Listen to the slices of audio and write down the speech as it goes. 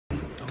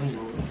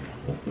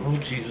Oh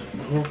Jesus.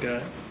 Oh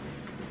God.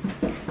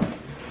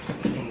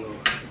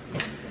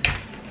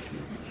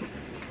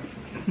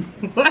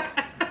 What?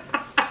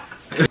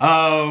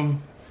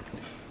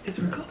 It's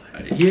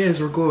recording. Yeah, it's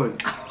recording.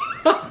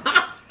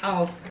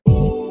 Oh.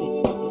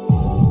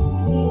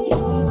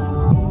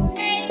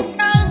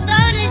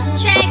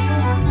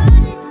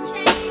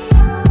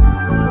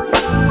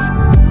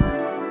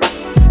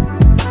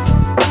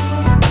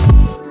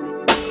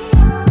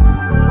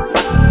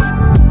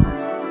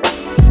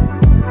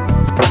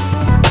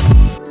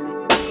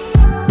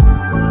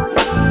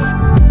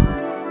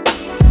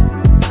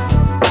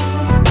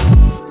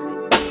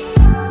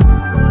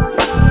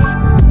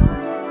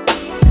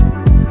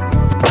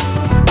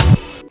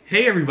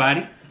 Hey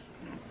everybody,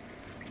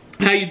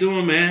 how you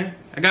doing, man?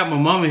 I got my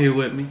mama here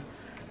with me.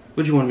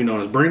 What you want to be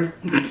known as, Brina?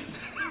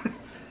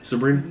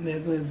 Sabrina?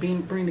 That's what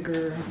Brina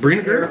girl.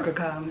 Brina girl? Erica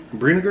called me.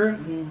 Brina girl?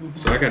 Mm-hmm.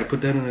 So I got to put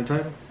that in the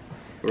title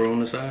or on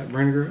the side,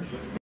 Brina girl.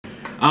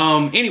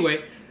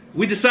 Anyway,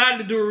 we decided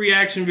to do a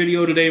reaction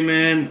video today,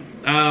 man.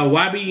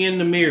 YBN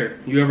Nahmir.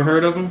 You ever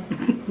heard of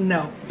him?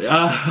 No.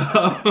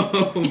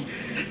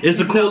 It's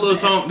a cool little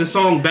song. The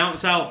song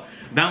Bounce Out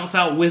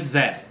With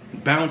That.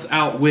 Bounce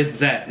Out With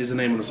That is the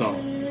name of the song.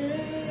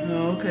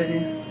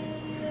 Okay.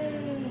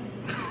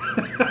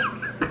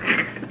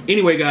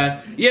 Anyway,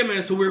 guys, yeah,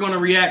 man, so we're gonna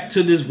react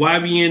to this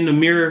YBN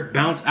Nahmir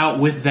Bounce Out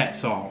With That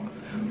song.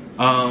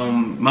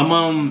 My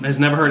mom has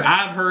never heard it.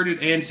 I've heard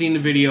it and seen the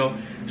video,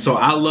 so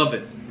I love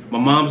it. My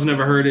mom's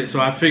never heard it, so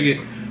I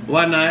figured,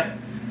 why not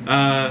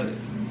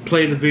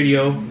play the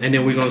video, and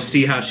then we're gonna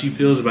see how she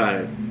feels about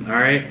it, all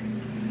right?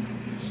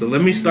 So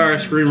let me start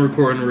screen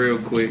recording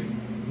real quick.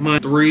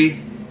 3.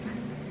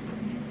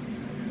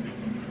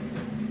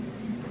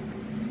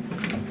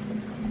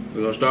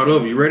 We're gonna start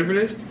over. You ready for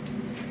this?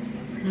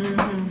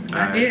 Mm-hmm.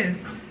 I guess.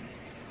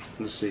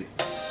 Let's see.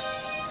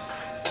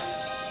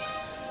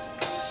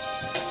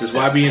 This is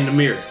YBN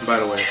Nahmir, by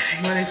the way.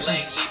 What is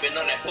it?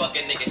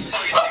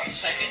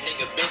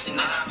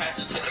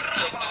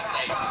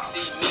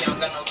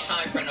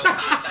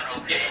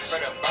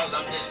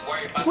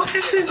 What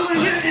is this one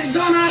here that's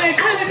doing all that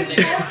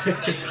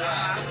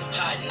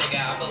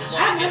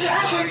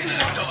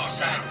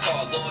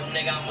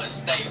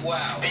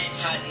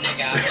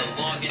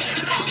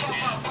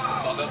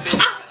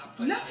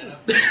No.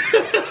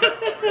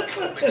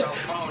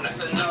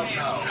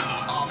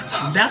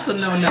 That's a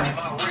no-no.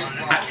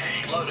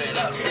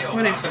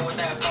 What is it?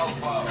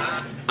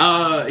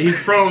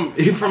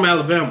 He's from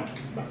Alabama.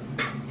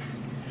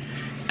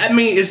 I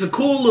mean, it's a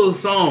cool little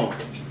song.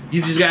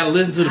 You just gotta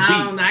listen to the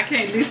beat. I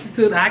can't listen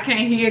to it. I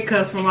can't hear it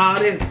cause from all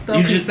that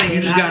stuff you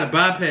just gotta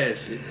bypass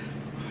it.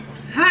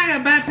 How I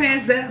gotta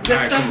bypass that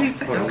stuff he's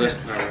saying? Hold on,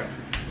 listen. All right.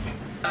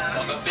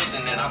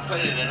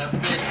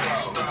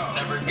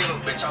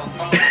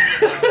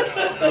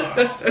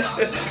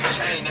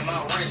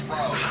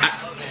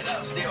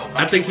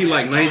 I think he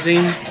like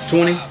 19,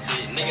 20,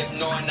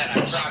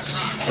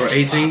 or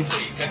 18.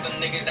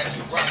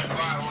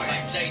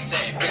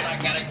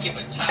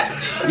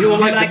 You don't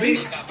like the beat?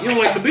 You don't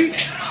like the beat?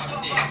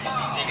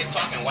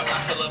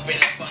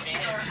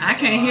 I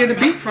can't hear the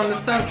beat from the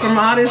stuff from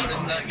all this.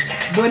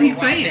 What he's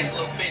saying.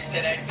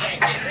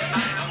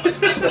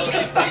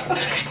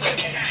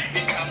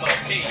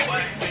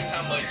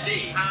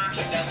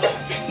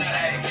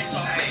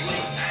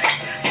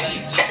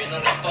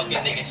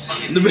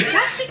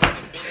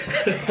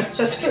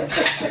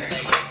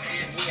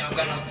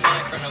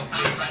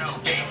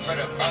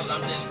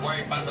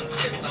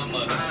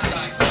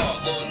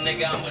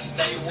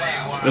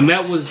 And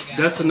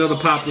that's another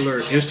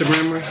popular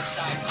Instagrammer,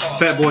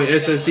 Fat Boy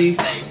SSE,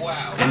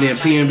 and then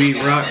PNB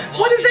Rock.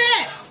 What is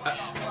that?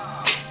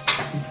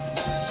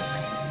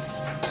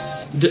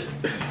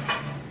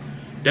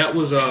 That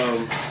was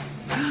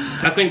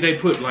I think they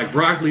put like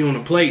broccoli on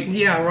a plate.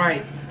 Yeah,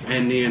 right.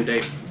 And then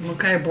they.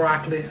 Okay,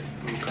 broccoli.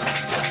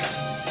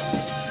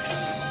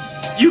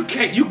 You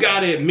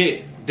gotta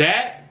admit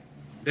that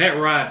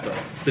ride though.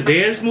 The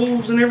dance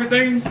moves and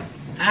everything.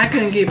 I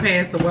couldn't get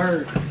past the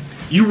words.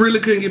 You really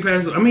couldn't get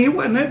past it. I mean, it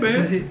wasn't that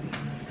bad. Let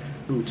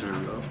me turn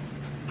it off.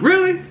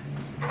 Really?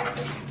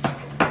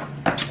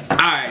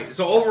 Alright,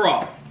 so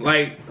overall,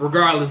 like,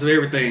 regardless of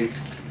everything,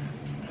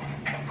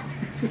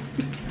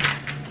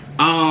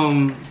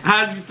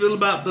 how did you feel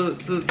about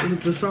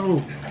the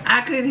song?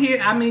 I couldn't hear,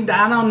 I mean,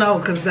 I don't know,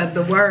 because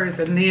the words,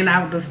 and then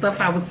the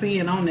stuff I was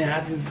seeing on there, I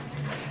just,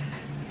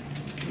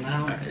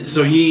 no.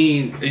 So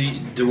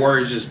the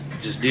words just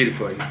did it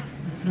for you?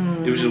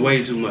 Mm-hmm. It was just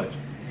way too much?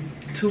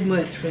 Too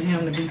much for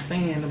him to be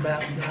saying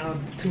about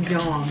too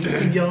young.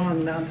 Too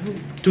young now too.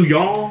 Too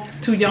young?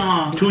 Too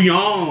young. Too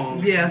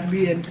young. Yeah, to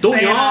be saying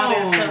all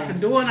that stuff and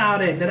doing all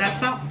that I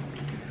saw.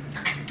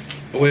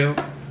 Well,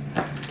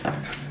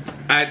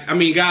 I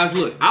mean, guys,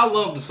 look, I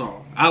love the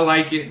song. I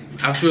like it.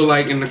 I feel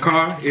like in the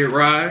car it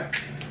ride.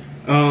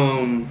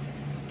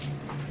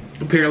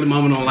 Apparently,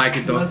 mama don't like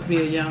it though. Must be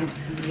a young.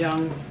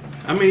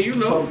 I mean, you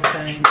know,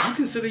 thing. you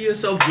consider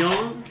yourself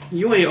young.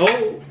 You ain't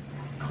old.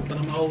 But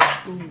I'm old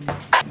school.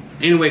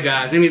 Anyway,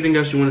 guys, anything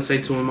else you want to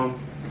say to him, mama?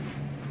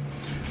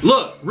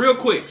 Look, real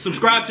quick,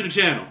 subscribe to the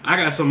channel. I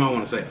got something I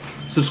want to say.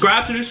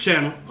 Subscribe to this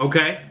channel,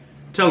 okay?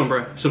 Tell them,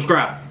 bro.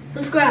 Subscribe.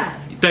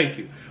 Subscribe. Thank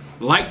you.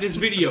 Like this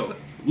video.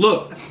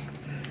 Look,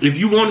 if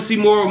you want to see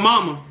more of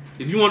Mama,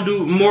 if you want to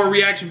do more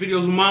reaction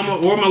videos with Mama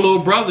or my little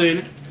brother in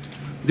it,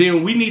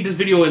 then we need this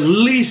video at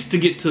least to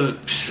get to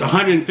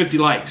 150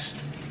 likes.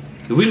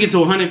 If we can get to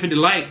 150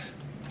 likes,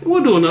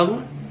 we'll do another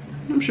one.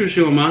 I'm sure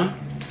she won't mind.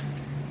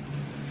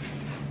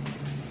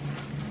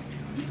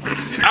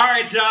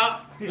 Alright,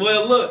 y'all.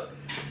 Well, look.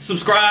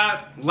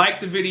 Subscribe. Like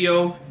the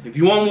video. If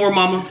you want more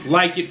Mama,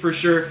 like it for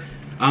sure.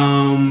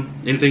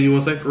 Anything you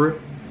want to say for real?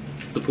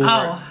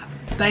 Oh,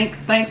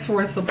 thanks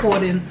for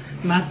supporting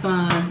my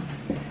son.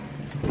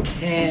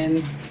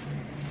 And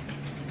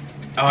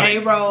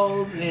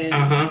A-Rose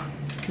and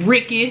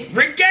Ricky.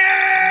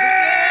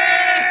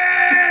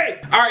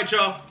 Alright,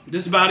 y'all.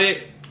 This is about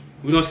it.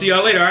 We're gonna see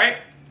y'all later, alright?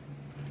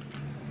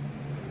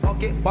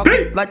 Walk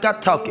it like I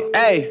talk it.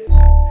 Hey,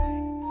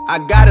 I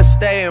gotta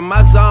stay in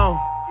my zone.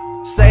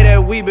 Say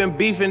that we been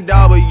beefing,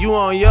 dog, but you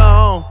on your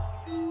own.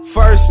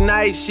 First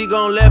night, she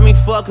gon' let me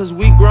fuck cause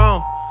we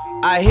grown.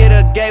 I hit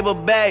her, gave her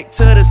back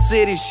to the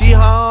city, she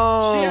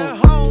home. She at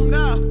home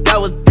now. That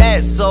was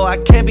that, so I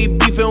can't be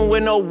beefing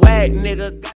with no whack nigga.